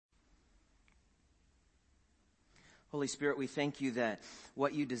Holy Spirit, we thank you that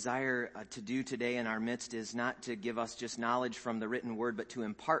what you desire to do today in our midst is not to give us just knowledge from the written word, but to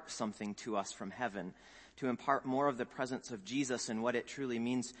impart something to us from heaven, to impart more of the presence of Jesus and what it truly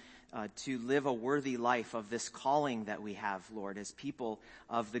means to live a worthy life of this calling that we have, Lord, as people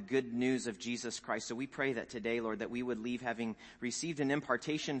of the good news of Jesus Christ. So we pray that today, Lord, that we would leave having received an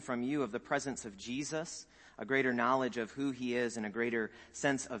impartation from you of the presence of Jesus, a greater knowledge of who he is, and a greater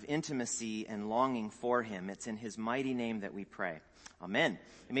sense of intimacy and longing for him. It's in his mighty name that we pray. Amen.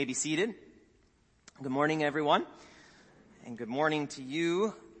 You may be seated. Good morning, everyone. And good morning to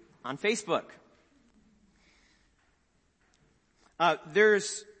you on Facebook.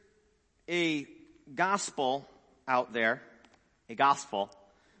 There's a gospel out there, a gospel,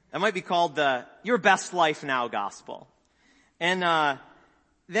 that might be called the Your Best Life Now gospel. And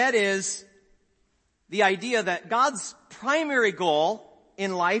that is the idea that God's primary goal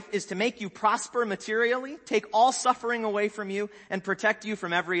in life is to make you prosper materially, take all suffering away from you, and protect you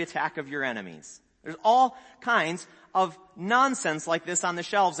from every attack of your enemies. There's all kinds of nonsense like this on the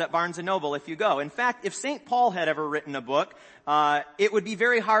shelves at Barnes & Noble if you go. In fact, if St. Paul had ever written a book, it would be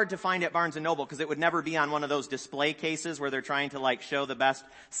very hard to find at Barnes & Noble because it would never be on one of those display cases where they're trying to show the best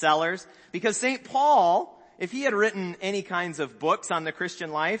sellers. Because St. Paul, if he had written any kinds of books on the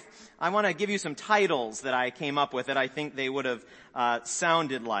Christian life, I want to give you some titles that I came up with that I think they would have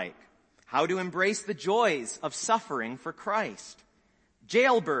sounded like. How to Embrace the Joys of Suffering for Christ.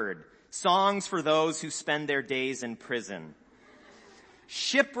 Jailbird, Songs for Those Who Spend Their Days in Prison.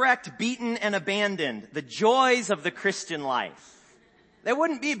 Shipwrecked, Beaten, and Abandoned, The Joys of the Christian Life. They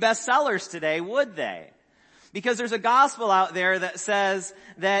wouldn't be bestsellers today, would they? Because there's a gospel out there that says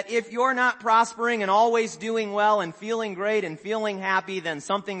that if you're not prospering and always doing well and feeling great and feeling happy, then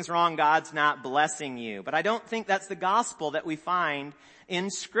something's wrong. God's not blessing you. But I don't think that's the gospel that we find in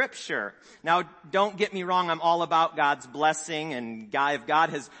Scripture. Now, don't get me wrong, I'm all about God's blessing, and if God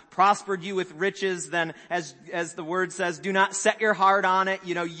has prospered you with riches, then as the word says, do not set your heart on it,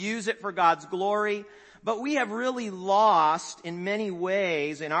 use it for God's glory. But we have really lost in many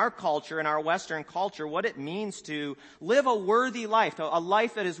ways in our culture, in our Western culture, what it means to live a worthy life, a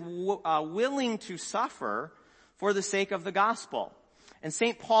life that is willing to suffer for the sake of the gospel. And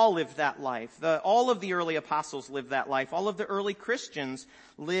St. Paul lived that life. All of the early apostles lived that life. All of the early Christians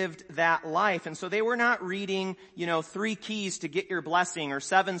lived that life. And so they were not reading, 3 keys to get your blessing or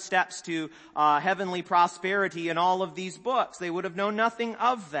 7 steps to heavenly prosperity in all of these books. They would have known nothing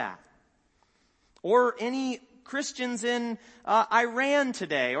of that. Or any Christians in Iran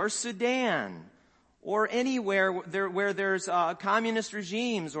today or Sudan or anywhere where there's communist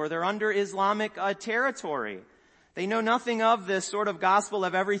regimes or they're under Islamic territory. They know nothing of this sort of gospel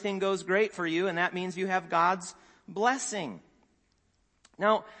of everything goes great for you, and that means you have God's blessing.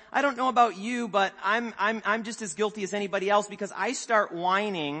 Now, I don't know about you, but I'm just as guilty as anybody else because I start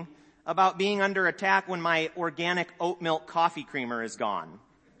whining about being under attack when my organic oat milk coffee creamer is gone.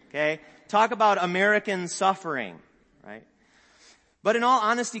 Okay? Talk about American suffering, right? But in all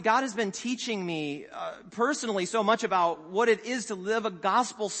honesty, God has been teaching me personally so much about what it is to live a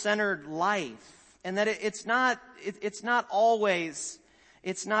gospel-centered life. And that it's not always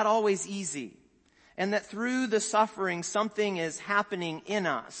easy. And that through the suffering, something is happening in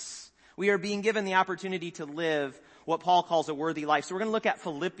us. We are being given the opportunity to live what Paul calls a worthy life. So we're going to look at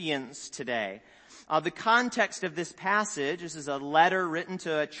Philippians today. The context of this passage, this is a letter written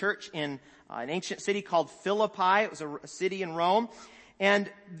to a church in an ancient city called Philippi. It was a city in Rome. And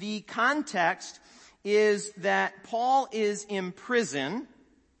the context is that Paul is in prison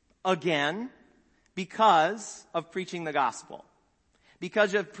again, because of preaching the gospel.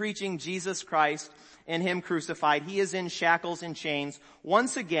 Because of preaching Jesus Christ and him crucified. He is in shackles and chains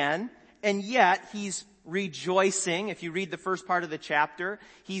once again, and yet he's rejoicing. If you read the first part of the chapter,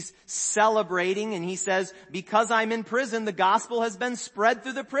 he's celebrating and he says, because I'm in prison, the gospel has been spread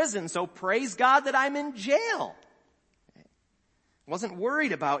through the prison, so praise God that I'm in jail. Wasn't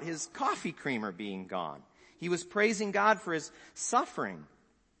worried about his coffee creamer being gone. He was praising God for his suffering.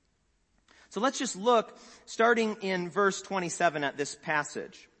 So let's just look, starting in verse 27 at this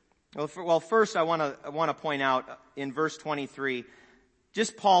passage. Well, first I want to point out in verse 23,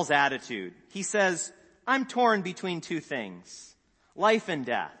 just Paul's attitude. He says, I'm torn between 2 things, life and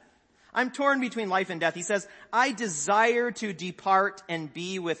death. I'm torn between life and death. He says, I desire to depart and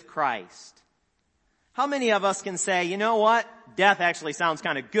be with Christ. How many of us can say, you know what? Death actually sounds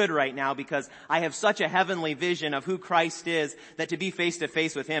kind of good right now because I have such a heavenly vision of who Christ is that to be face to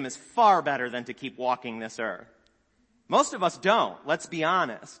face with him is far better than to keep walking this earth. Most of us don't, let's be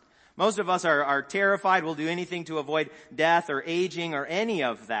honest. Most of us are terrified. We'll do anything to avoid death or aging or any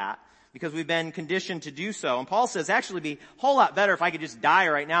of that. because we've been conditioned to do so. And Paul says, actually it'd be a whole lot better if I could just die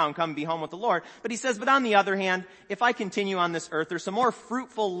right now and come be home with the Lord. But he says, but on the other hand, if I continue on this earth, there's some more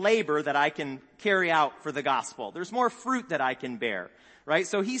fruitful labor that I can carry out for the gospel. There's more fruit that I can bear. Right?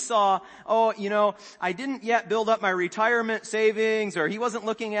 So he saw, I didn't yet build up my retirement savings, or he wasn't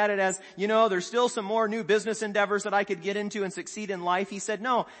looking at it as, there's still some more new business endeavors that I could get into and succeed in life. He said,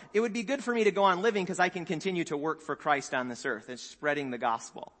 no, it would be good for me to go on living because I can continue to work for Christ on this earth and spreading the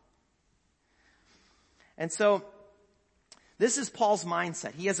gospel. And so, this is Paul's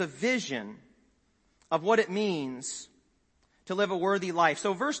mindset. He has a vision of what it means to live a worthy life.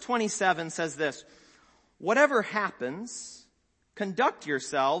 So verse 27 says this, whatever happens, conduct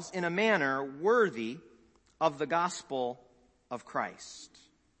yourselves in a manner worthy of the gospel of Christ.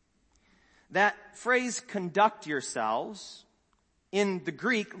 That phrase, conduct yourselves, in the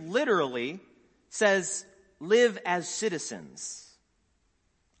Greek literally says, live as citizens.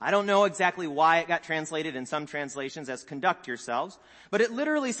 I don't know exactly why it got translated in some translations as conduct yourselves, but it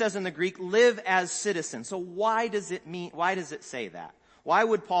literally says in the Greek, live as citizens. So why does it say that? Why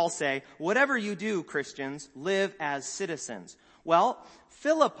would Paul say, whatever you do, Christians, live as citizens? Well,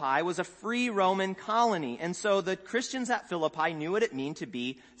 Philippi was a free Roman colony, and so the Christians at Philippi knew what it meant to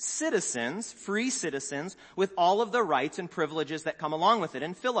be citizens, free citizens, with all of the rights and privileges that come along with it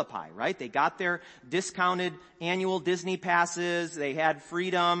in Philippi, right? They got their discounted annual Disney passes, they had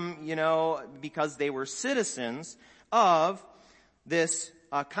freedom, because they were citizens of this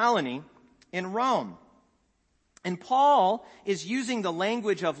colony in Rome. And Paul is using the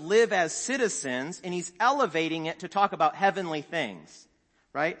language of live as citizens, and he's elevating it to talk about heavenly things,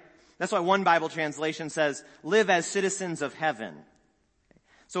 right? That's why one Bible translation says, live as citizens of heaven.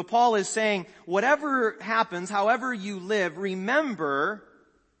 So Paul is saying, whatever happens, however you live, remember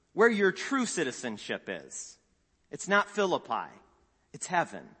where your true citizenship is. It's not Philippi. It's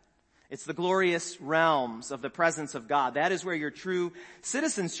heaven. It's the glorious realms of the presence of God. That is where your true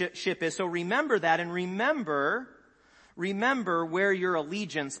citizenship is. So remember that, and remember where your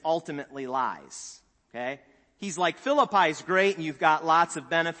allegiance ultimately lies. Okay? He's like, Philippi's great and you've got lots of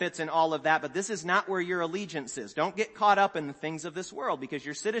benefits and all of that, but this is not where your allegiance is. Don't get caught up in the things of this world, because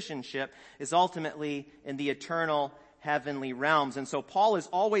your citizenship is ultimately in the eternal heavenly realms. And so Paul is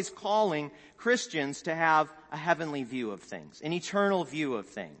always calling Christians to have a heavenly view of things, an eternal view of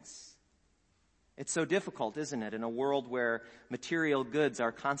things. It's so difficult, isn't it, in a world where material goods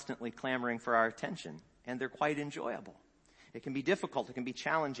are constantly clamoring for our attention, and they're quite enjoyable. It can be difficult, it can be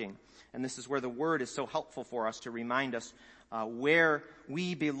challenging, and this is where the Word is so helpful for us to remind us where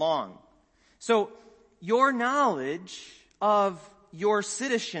we belong. So, your knowledge of your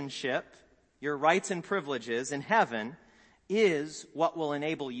citizenship, your rights and privileges in heaven, is what will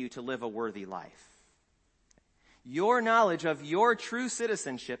enable you to live a worthy life. Your knowledge of your true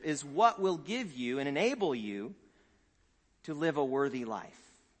citizenship is what will give you and enable you to live a worthy life.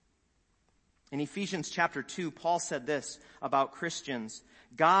 In Ephesians chapter 2, Paul said this about Christians: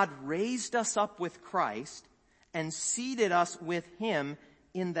 God raised us up with Christ and seated us with Him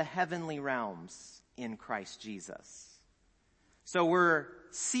in the heavenly realms in Christ Jesus. So we're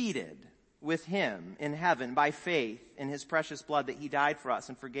seated with Him in heaven by faith in His precious blood that He died for us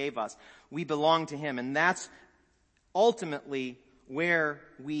and forgave us. We belong to Him, and that's ultimately where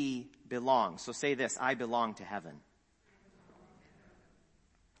we belong. So say this: I belong to heaven.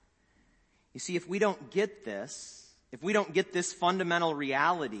 You see, if we don't get this fundamental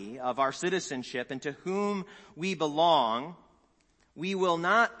reality of our citizenship and to whom we belong, we will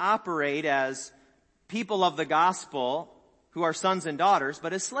not operate as people of the gospel who are sons and daughters,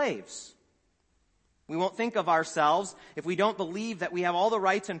 but as slaves. We won't think of ourselves, if we don't believe that we have all the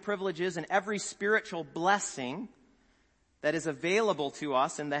rights and privileges and every spiritual blessing that is available to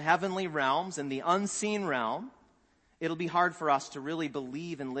us in the heavenly realms and the unseen realm, it'll be hard for us to really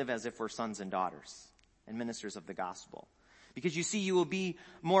believe and live as if we're sons and daughters and ministers of the gospel. Because you see, you will be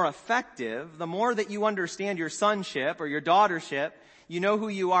more effective the more that you understand your sonship or your daughtership, you know who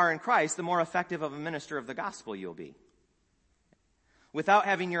you are in Christ, the more effective of a minister of the gospel you'll be. Without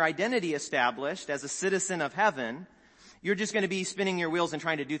having your identity established as a citizen of heaven, you're just going to be spinning your wheels and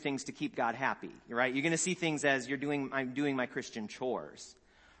trying to do things to keep God happy, right? You're going to see things as I'm doing my Christian chores,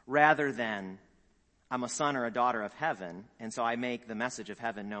 rather than I'm a son or a daughter of heaven, and so I make the message of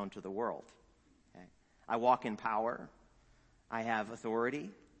heaven known to the world. Okay? I walk in power. I have authority.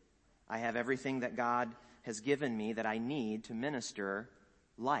 I have everything that God has given me that I need to minister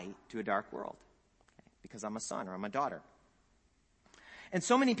light to a dark world, okay? Because I'm a son or I'm a daughter. And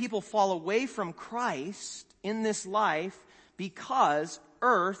so many people fall away from Christ in this life because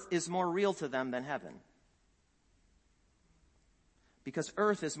earth is more real to them than heaven. because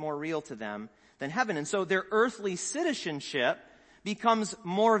earth is more real to them than heaven. And so their earthly citizenship becomes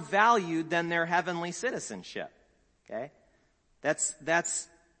more valued than their heavenly citizenship. Okay? That's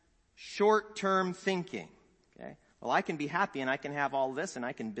short-term thinking. Okay? Well, I can be happy and I can have all this and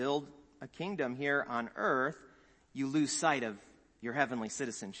I can build a kingdom here on earth. You lose sight of your heavenly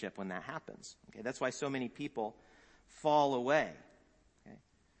citizenship when that happens. Okay? That's why so many people fall away. Okay?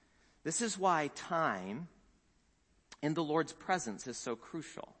 This is why time in the Lord's presence is so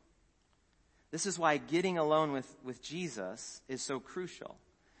crucial. This is why getting alone with Jesus is so crucial.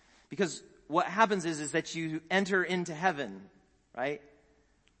 Because what happens is that you enter into heaven, right?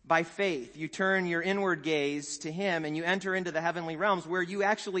 By faith. You turn your inward gaze to Him and you enter into the heavenly realms where you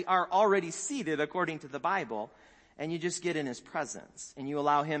actually are already seated according to the Bible, and you just get in His presence and you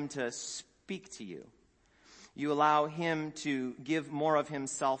allow Him to speak to you. You allow Him to give more of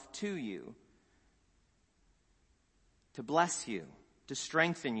Himself to you, to bless you, to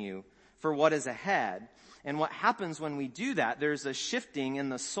strengthen you for what is ahead. And what happens when we do that, there's a shifting in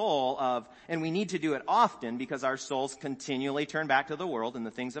the soul of, and we need to do it often because our souls continually turn back to the world and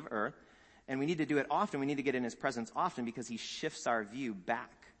the things of earth. And we need to do it often. We need to get in His presence often because He shifts our view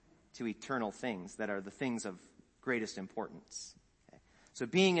back to eternal things that are the things of greatest importance. Okay? So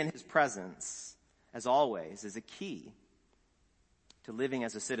being in His presence, as always, is a key to living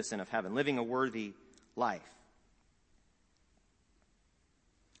as a citizen of heaven, living a worthy life.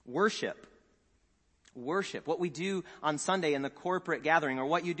 Worship, what we do on Sunday in the corporate gathering, or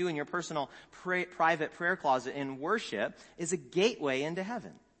what you do in your personal private prayer closet in worship, is a gateway into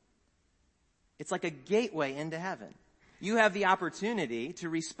heaven. It's like a gateway into heaven. You have the opportunity to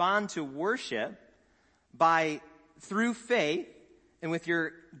respond to worship through faith and with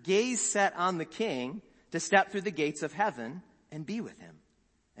your gaze set on the King, to step through the gates of heaven and be with Him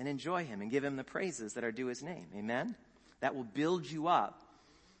and enjoy Him and give Him the praises that are due His name. Amen? That will build you up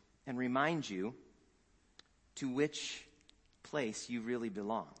and remind you to which place you really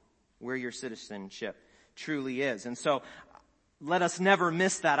belong, where your citizenship truly is. And so let us never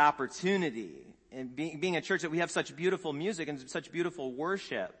miss that opportunity. And being a church that we have such beautiful music and such beautiful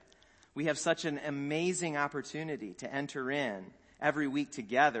worship, we have such an amazing opportunity to enter in every week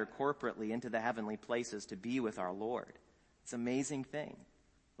together corporately into the heavenly places to be with our Lord. It's an amazing thing.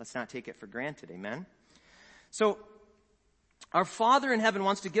 Let's not take it for granted. Amen? So, our Father in heaven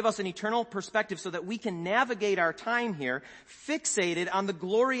wants to give us an eternal perspective so that we can navigate our time here fixated on the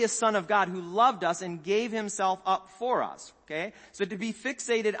glorious Son of God who loved us and gave Himself up for us. Okay? So to be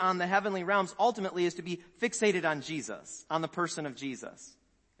fixated on the heavenly realms ultimately is to be fixated on Jesus, on the person of Jesus.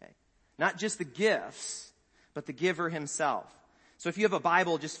 Okay? Not just the gifts, but the giver Himself. So if you have a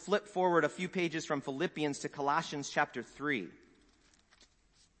Bible, just flip forward a few pages from Philippians to Colossians chapter 3.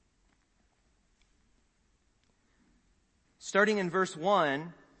 Starting in verse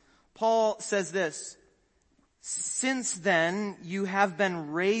 1, Paul says this: since then you have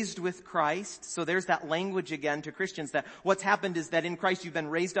been raised with Christ. So there's that language again to Christians that what's happened is that in Christ you've been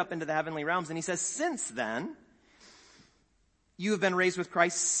raised up into the heavenly realms. And he says, since then you have been raised with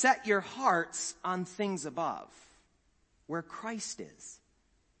Christ, set your hearts on things above, where Christ is,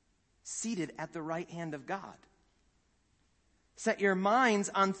 seated at the right hand of God. Set your minds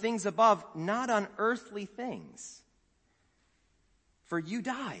on things above, not on earthly things. For you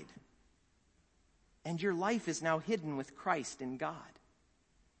died, and your life is now hidden with Christ in God.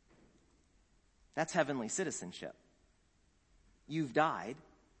 That's heavenly citizenship. You've died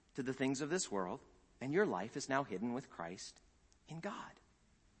to the things of this world, and your life is now hidden with Christ in God.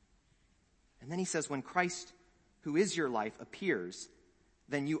 And then he says, when Christ, who is your life, appears,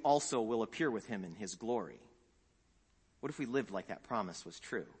 then you also will appear with Him in His glory. What if we lived like that promise was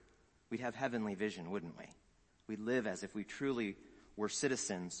true? We'd have heavenly vision, wouldn't we? We'd live as if we truly were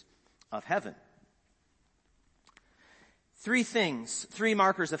citizens of heaven. Three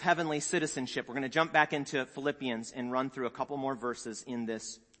markers of heavenly citizenship. We're going to jump back into Philippians and run through a couple more verses in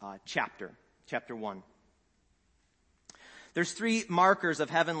this chapter 1. There's three markers of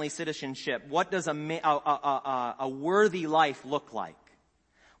heavenly citizenship. What does a worthy life look like?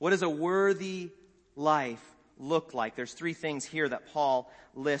 What does a worthy life look like? There's three things here that Paul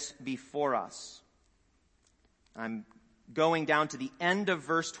lists before us. I'm going down to the end of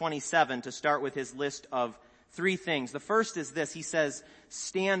verse 27 to start with his list of three things. The first is this. He says,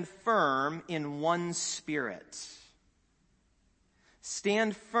 stand firm in one spirit.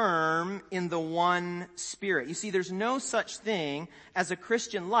 Stand firm in the one Spirit. You see, there's no such thing as a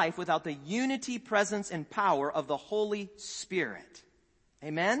Christian life without the unity, presence, and power of the Holy Spirit.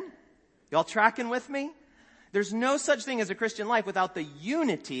 Amen? Y'all tracking with me? There's no such thing as a Christian life without the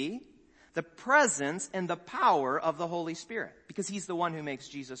unity, the presence and the power of the Holy Spirit, because he's the one who makes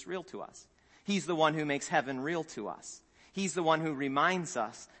Jesus real to us. He's the one who makes heaven real to us. He's the one who reminds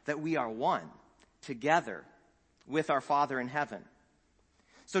us that we are one together with our Father in heaven.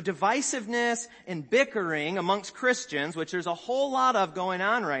 So divisiveness and bickering amongst Christians, which there's a whole lot of going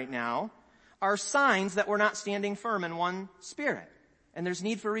on right now, are signs that we're not standing firm in one spirit. And there's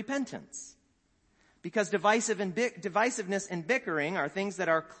need for repentance. Because divisiveness and bickering are things that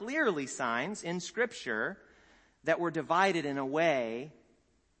are clearly signs in Scripture that we're divided in a way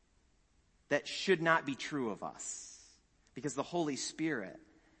that should not be true of us. Because the Holy Spirit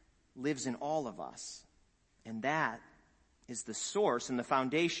lives in all of us. And that is the source and the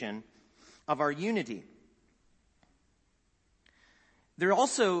foundation of our unity. There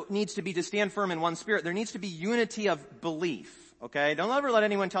also needs to be, to stand firm in one spirit, there needs to be unity of belief. Okay? Don't ever let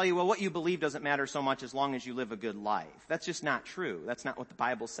anyone tell you, well, what you believe doesn't matter so much as long as you live a good life. That's just not true. That's not what the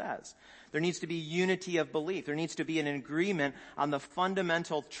Bible says. There needs to be unity of belief. There needs to be an agreement on the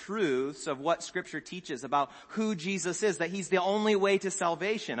fundamental truths of what Scripture teaches about who Jesus is, that he's the only way to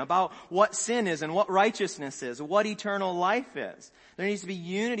salvation, about what sin is and what righteousness is, what eternal life is. There needs to be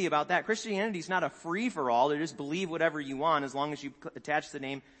unity about that. Christianity is not a free-for-all to just believe whatever you want as long as you attach the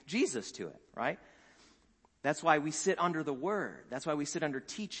name Jesus to it, right? That's why we sit under the Word. That's why we sit under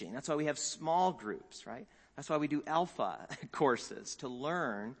teaching. That's why we have small groups, right? That's why we do alpha courses to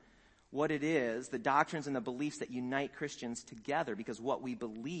learn what it is, the doctrines and the beliefs that unite Christians together, because what we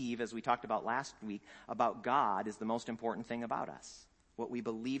believe, as we talked about last week, about God is the most important thing about us. What we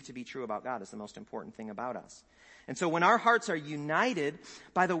believe to be true about God is the most important thing about us. And so when our hearts are united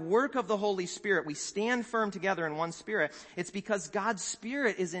by the work of the Holy Spirit, we stand firm together in one spirit, it's because God's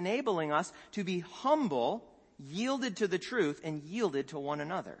Spirit is enabling us to be humble, yielded to the truth, and yielded to one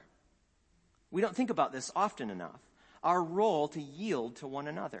another. We don't think about this often enough. Our role to yield to one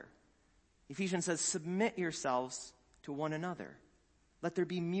another. Ephesians says, submit yourselves to one another. Let there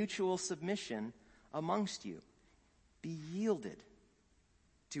be mutual submission amongst you. Be yielded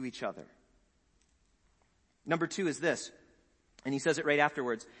to each other. Number 2 is this, and he says it right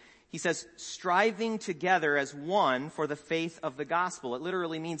afterwards. He says, striving together as one for the faith of the gospel. It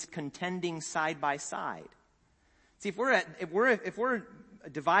literally means contending side by side. See, if we're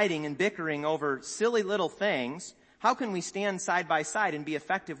dividing and bickering over silly little things, how can we stand side by side and be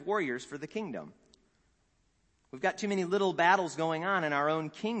effective warriors for the kingdom? We've got too many little battles going on in our own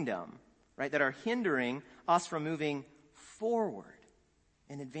kingdom, right, that are hindering us from moving forward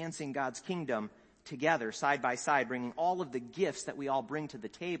and advancing God's kingdom together, side by side, bringing all of the gifts that we all bring to the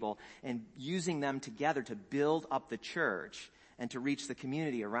table and using them together to build up the church and to reach the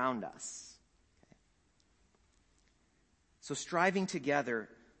community around us. So striving together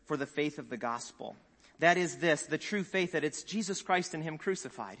for the faith of the gospel. That is this, the true faith, that it's Jesus Christ and him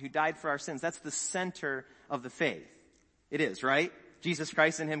crucified who died for our sins. That's the center of the faith. It is, right? Jesus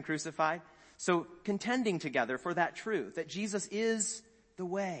Christ and him crucified. So contending together for that truth, that Jesus is the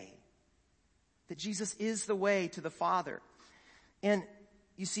way. That Jesus is the way to the Father. And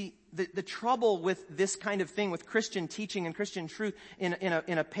you see, the trouble with this kind of thing, with Christian teaching and Christian truth in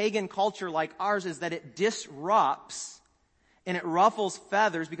a pagan culture like ours, is that it disrupts and it ruffles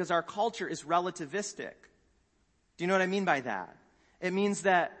feathers because our culture is relativistic. Do you know what I mean by that? It means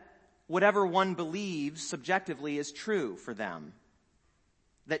that whatever one believes subjectively is true for them.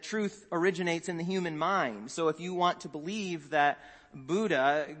 That truth originates in the human mind. So if you want to believe that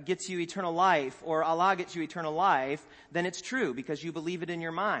Buddha gets you eternal life or Allah gets you eternal life, then it's true because you believe it in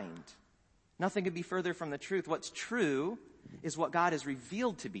your mind. Nothing could be further from the truth. What's true is what God has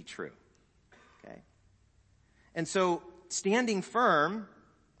revealed to be true. Okay? And so standing firm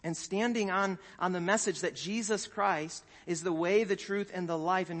and standing on the message that Jesus Christ is the way, the truth, and the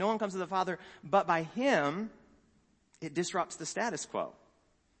life, and no one comes to the Father but by him, it disrupts the status quo.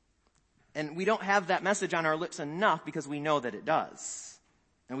 And we don't have that message on our lips enough because we know that it does.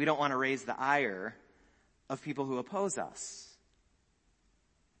 And we don't want to raise the ire of people who oppose us.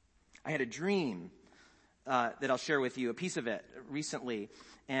 I had a dream that I'll share with you, a piece of it recently,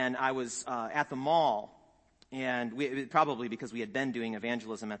 and I was at the mall. And probably because we had been doing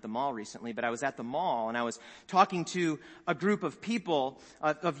evangelism at the mall recently, but I was at the mall and I was talking to a group of people,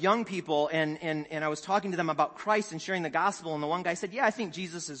 of young people, and I was talking to them about Christ and sharing the gospel, and the one guy said, yeah, I think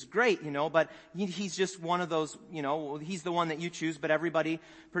Jesus is great, but he's just one of those, he's the one that you choose, but everybody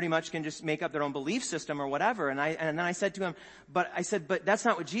pretty much can just make up their own belief system or whatever. And then I said to him, but that's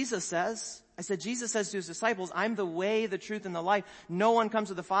not what Jesus says. I said, Jesus says to his disciples, I'm the way, the truth, and the life. No one comes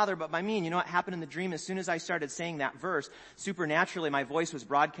to the Father but by me. And you know what happened in the dream? As soon as I started saying that verse, supernaturally my voice was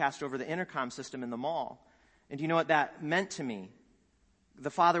broadcast over the intercom system in the mall. And do you know what that meant to me? the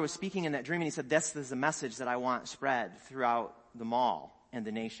Father was speaking in that dream, and he said, this is the message that I want spread throughout the mall and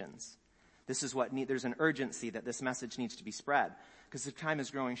the nations. This is there's an urgency that this message needs to be spread, because the time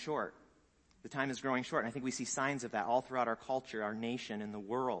is growing short. The time is growing short, and I think we see signs of that all throughout our culture, our nation, and the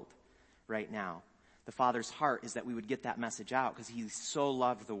world right now. The Father's heart is that we would get that message out, because he so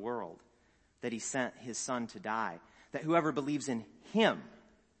loved the world that he sent his Son to die, that whoever believes in him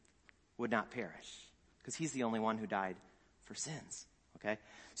would not perish, because he's the only one who died for sins. Okay?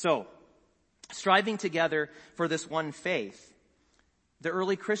 So, striving together for this one faith, the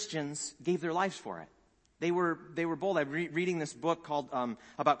early Christians gave their lives for it. They were bold. I'm reading this book called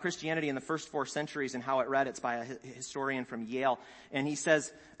about Christianity in the first 4 centuries and how it read. It's by a historian from Yale, and he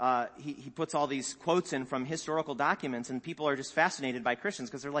says he puts all these quotes in from historical documents, and people are just fascinated by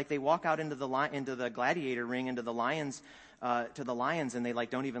Christians, because they're like, they walk out into the gladiator ring, into the lions, and they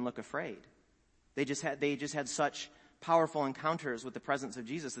don't even look afraid. They just had such powerful encounters with the presence of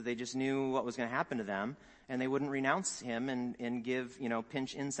Jesus that they just knew what was going to happen to them, and they wouldn't renounce him and give,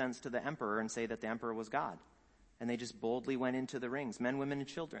 pinch incense to the emperor and say that the emperor was God. And they just boldly went into the rings, men, women, and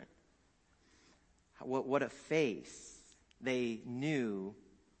children. What a faith. They knew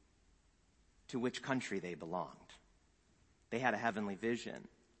to which country they belonged. They had a heavenly vision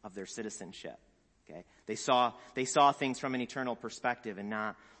of their citizenship. Okay? They saw things from an eternal perspective and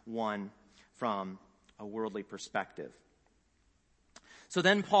not one from a worldly perspective. So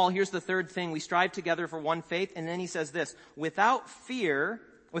then Paul, here's the third thing. We strive together for one faith. And then he says this, without fear,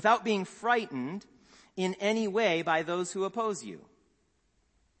 without being frightened in any way by those who oppose you.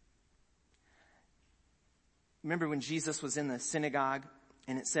 Remember when Jesus was in the synagogue,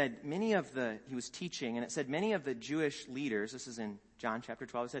 and it said he was teaching, and it said many of the Jewish leaders, this is in John chapter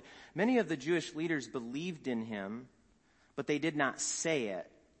 12, it said, many of the Jewish leaders believed in him, but they did not say it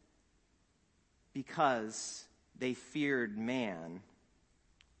because they feared man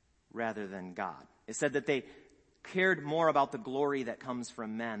rather than God. It said that they cared more about the glory that comes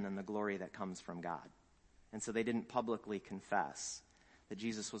from men than the glory that comes from God. And so they didn't publicly confess that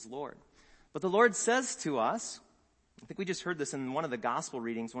Jesus was Lord. But the Lord says to us, I think we just heard this in one of the gospel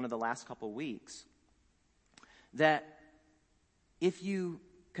readings, one of the last couple weeks, that if you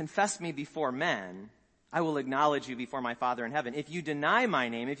confess me before men, I will acknowledge you before my Father in heaven. If you deny my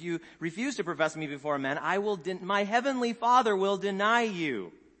name, if you refuse to profess me before men, my heavenly Father will deny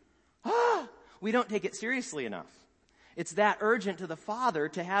you. We don't take it seriously enough. It's that urgent to the Father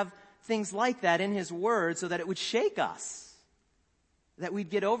to have things like that in his word so that it would shake us, that we'd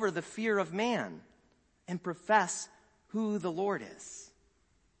get over the fear of man and profess who the Lord is.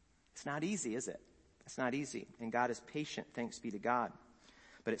 It's not easy, is it? It's not easy. And God is patient, thanks be to God.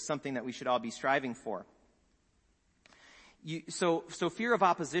 But it's something that we should all be striving for. So fear of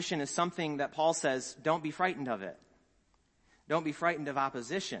opposition is something that Paul says, don't be frightened of it. Don't be frightened of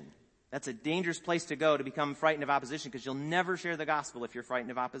opposition. That's a dangerous place to go, to become frightened of opposition, because you'll never share the gospel if you're frightened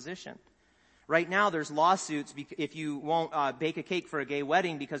of opposition. Right now there's lawsuits if you won't bake a cake for a gay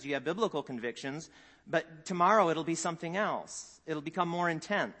wedding because you have biblical convictions, but tomorrow it'll be something else. It'll become more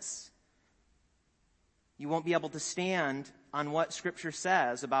intense. You won't be able to stand on what Scripture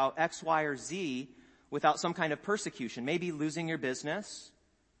says about X, Y, or Z without some kind of persecution. Maybe losing your business.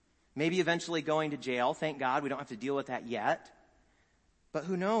 Maybe eventually going to jail. Thank God we don't have to deal with that yet. But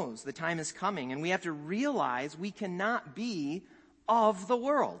who knows? The time is coming, and we have to realize we cannot be of the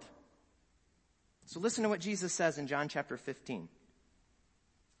world. So listen to what Jesus says in John chapter 15.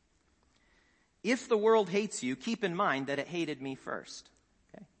 If the world hates you, keep in mind that it hated me first.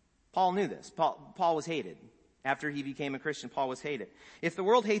 Okay? Paul knew this. Paul was hated. After he became a Christian, Paul was hated. If the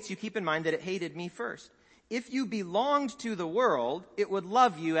world hates you, keep in mind that it hated me first. If you belonged to the world, it would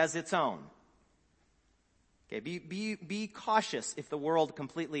love you as its own. Okay, be cautious if the world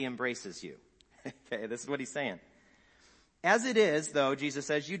completely embraces you. Okay, this is what he's saying. As it is, though, Jesus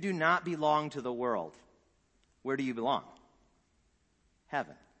says, you do not belong to the world. Where do you belong?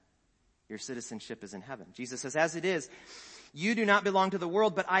 Heaven. Your citizenship is in heaven. Jesus says, as it is, you do not belong to the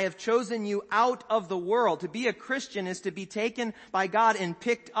world, but I have chosen you out of the world. To be a Christian is to be taken by God and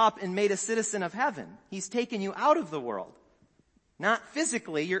picked up and made a citizen of heaven. He's taken you out of the world. Not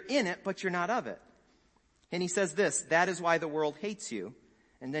physically, you're in it, but you're not of it. And he says this, that is why the world hates you.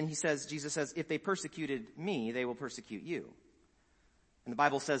 And then Jesus says, if they persecuted me, they will persecute you. And the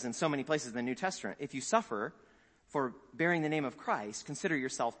Bible says in so many places in the New Testament, if you suffer for bearing the name of Christ, consider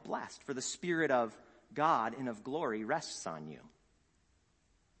yourself blessed, for the Spirit of God and of glory rests on you.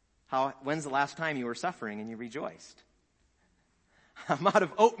 When's the last time you were suffering and you rejoiced? I'm out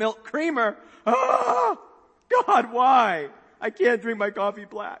of oat milk creamer. Ah, God, why? I can't drink my coffee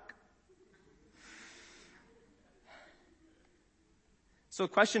black. So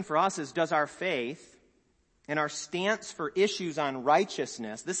the question for us is, does our faith and our stance for issues on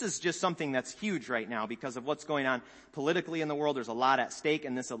righteousness, this is just something that's huge right now because of what's going on politically in the world. There's a lot at stake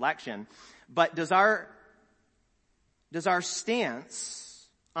in this election. But does our stance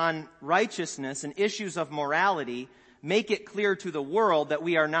on righteousness and issues of morality make it clear to the world that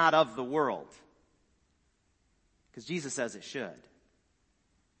we are not of the world? Because Jesus says it should.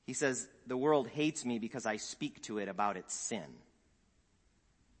 He says, the world hates me because I speak to it about its sin.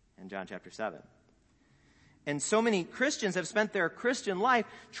 In John chapter 7. And so many Christians have spent their Christian life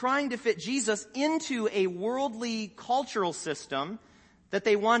trying to fit Jesus into a worldly cultural system that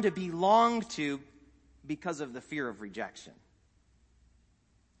they want to belong to because of the fear of rejection.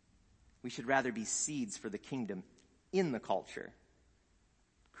 We should rather be seeds for the kingdom in the culture,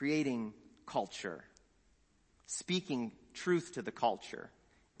 creating culture, speaking truth to the culture,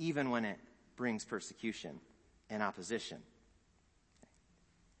 even when it brings persecution and opposition.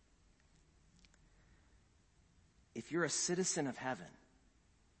 If you're a citizen of heaven,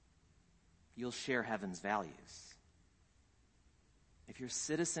 you'll share heaven's values. If you're a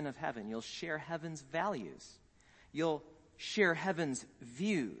citizen of heaven, you'll share heaven's values. You'll share heaven's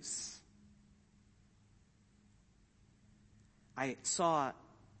views. I saw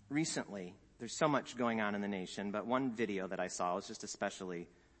recently, there's so much going on in the nation, but one video that I saw was just especially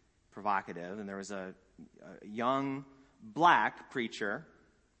provocative, and there was a young black preacher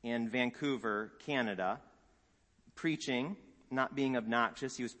in Vancouver, Canada, preaching, not being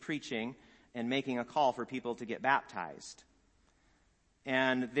obnoxious. He was preaching and making a call for people to get baptized.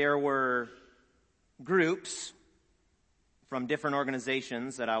 And there were groups from different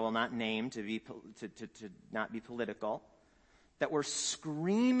organizations that I will not name to not be political, that were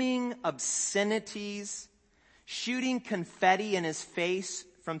screaming obscenities, shooting confetti in his face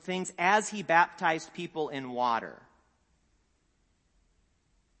from things as he baptized people in water.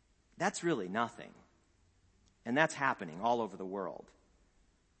 That's really nothing. And that's happening all over the world.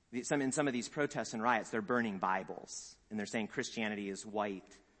 In some of these protests and riots, they're burning Bibles. And they're saying Christianity is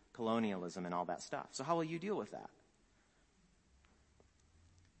white colonialism and all that stuff. So how will you deal with that?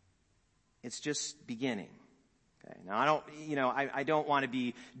 It's just beginning. Okay. Now I don't want to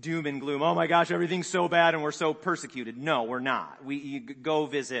be doom and gloom. Oh my gosh, everything's so bad and we're so persecuted. No, we're not. You go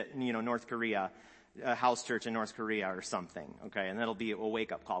visit, North Korea, a house church in North Korea or something, okay? And that'll be a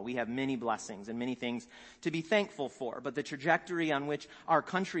wake-up call. We have many blessings and many things to be thankful for, but the trajectory on which our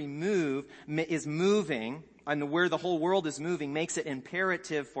country is moving, and where the whole world is moving, makes it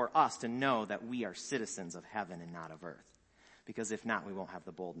imperative for us to know that we are citizens of heaven and not of earth. Because if not, we won't have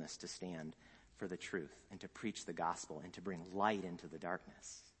the boldness to stand for the truth and to preach the gospel and to bring light into the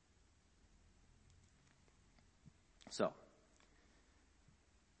darkness. So,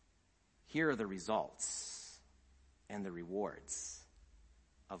 here are the results and the rewards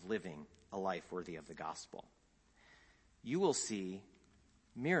of living a life worthy of the gospel. You will see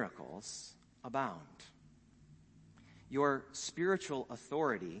miracles abound. Your spiritual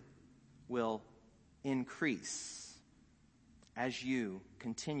authority will increase as you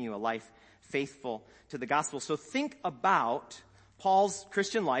continue a life faithful to the gospel. So think about Paul's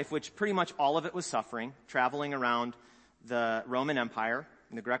Christian life, which pretty much all of it was suffering, traveling around the Roman Empire,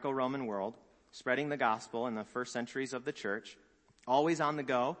 in the Greco-Roman world, spreading the gospel in the first centuries of the church, always on the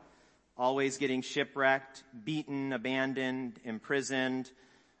go, always getting shipwrecked, beaten, abandoned, imprisoned,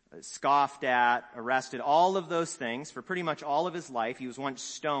 scoffed at, arrested, all of those things for pretty much all of his life. He was once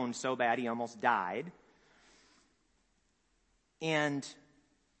stoned so bad he almost died. And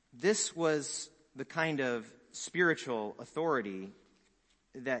this was the kind of spiritual authority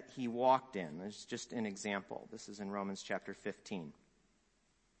that he walked in. There's just an example. This is in Romans chapter 15.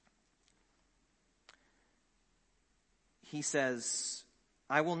 He says,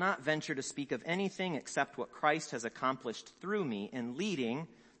 I will not venture to speak of anything except what Christ has accomplished through me in leading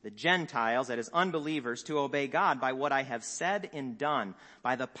the Gentiles, that is unbelievers, to obey God by what I have said and done,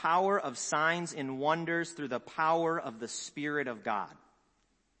 by the power of signs and wonders through the power of the Spirit of God.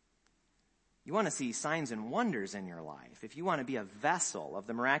 You want to see signs and wonders in your life. If you want to be a vessel of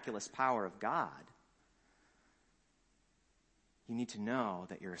the miraculous power of God, you need to know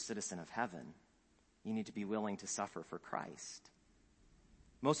that you're a citizen of heaven. You need to be willing to suffer for Christ.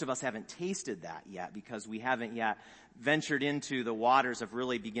 Most of us haven't tasted that yet because we haven't yet ventured into the waters of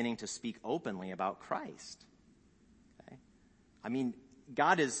really beginning to speak openly about Christ. Okay? I mean,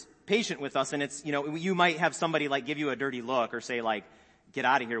 God is patient with us, and it's, you might have somebody like give you a dirty look or say like, get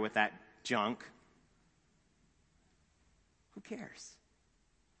out of here with that junk. Who cares?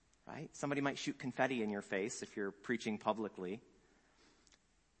 Right? Somebody might shoot confetti in your face if you're preaching publicly.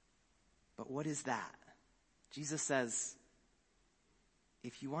 But what is that? Jesus says,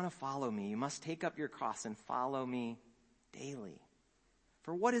 if you want to follow me, you must take up your cross and follow me daily.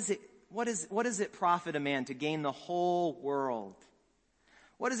 For what does it profit a man to gain the whole world?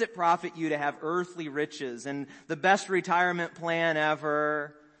 What does it profit you to have earthly riches and the best retirement plan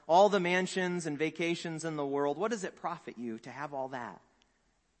ever, all the mansions and vacations in the world? What does it profit you to have all that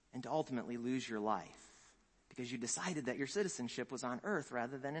and to ultimately lose your life because you decided that your citizenship was on earth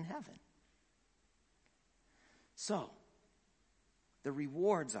rather than in heaven? So, the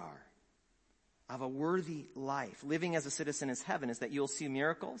rewards are of a worthy life. Living as a citizen in heaven is that you'll see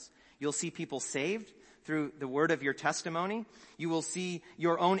miracles. You'll see people saved through the word of your testimony. You will see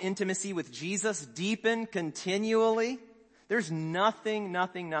your own intimacy with Jesus deepen continually. There's nothing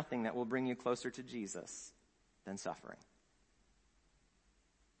that will bring you closer to Jesus than suffering.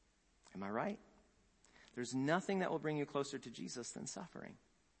 Am I right? There's nothing that will bring you closer to Jesus than suffering.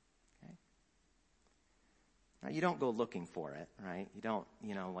 Okay? Now, you don't go looking for it, right? You don't,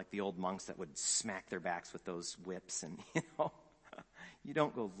 like the old monks that would smack their backs with those whips and, you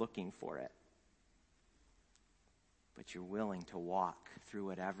don't go looking for it. But you're willing to walk through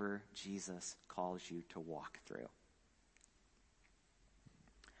whatever Jesus calls you to walk through.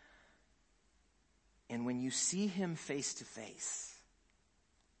 And when you see him face to face,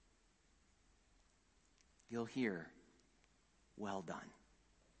 you'll hear, "Well done."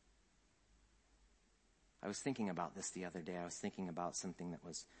 I was thinking about this the other day. I was thinking about something that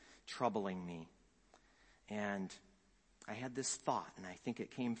was troubling me. And I had this thought, and I think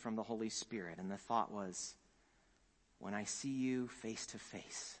it came from the Holy Spirit. And the thought was, when I see you face to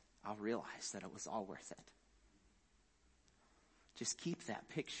face, I'll realize that it was all worth it. Just keep that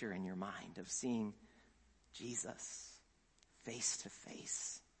picture in your mind of seeing Jesus face to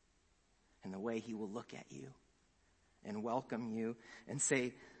face and the way he will look at you and welcome you and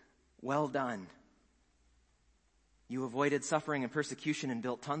say, "Well done. You avoided suffering and persecution and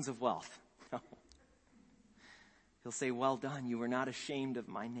built tons of wealth." No. He'll say, "Well done. You were not ashamed of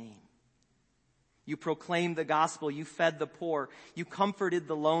my name. You proclaimed the gospel. You fed the poor. You comforted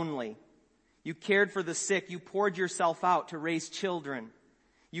the lonely. You cared for the sick. You poured yourself out to raise children.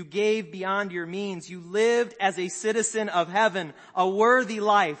 You gave beyond your means. You lived as a citizen of heaven, a worthy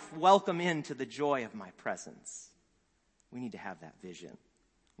life. Welcome into the joy of my presence." We need to have that vision.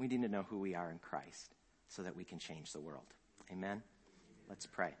 We need to know who we are in Christ so that we can change the world. Amen? Let's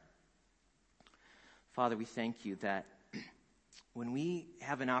pray. Father, we thank you that when we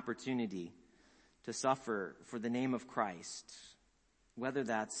have an opportunity to suffer for the name of Christ, whether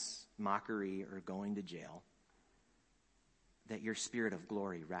that's mockery or going to jail, that your spirit of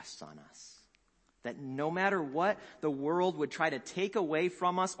glory rests on us. That no matter what the world would try to take away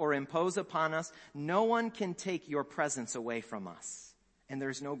from us or impose upon us, no one can take your presence away from us. And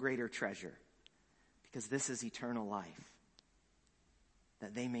there's no greater treasure, because this is eternal life.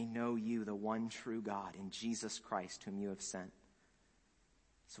 That they may know you, the one true God, in Jesus Christ, whom you have sent.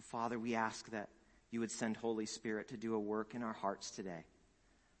 So, Father, we ask that you would send Holy Spirit to do a work in our hearts today.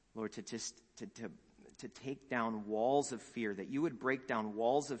 Lord, to take down walls of fear, that you would break down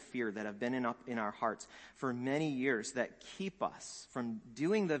walls of fear that have been up in our hearts for many years that keep us from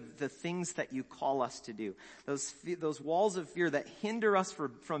doing the things that you call us to do. Those walls of fear that hinder us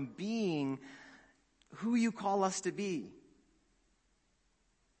from being who you call us to be.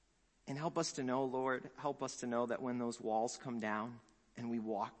 And help us to know, Lord, help us to know that when those walls come down and we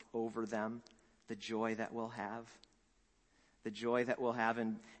walk over them, the joy that we'll have. The joy that we'll have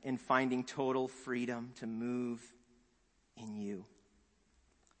in finding total freedom to move in you.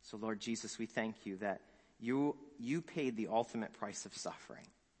 So, Lord Jesus, we thank you that you paid the ultimate price of suffering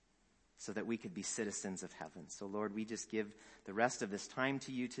so that we could be citizens of heaven. So, Lord, we just give the rest of this time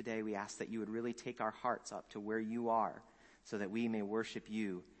to you today. We ask that you would really take our hearts up to where you are so that we may worship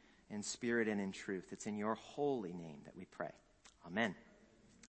you in spirit and in truth. It's in your holy name that we pray. Amen.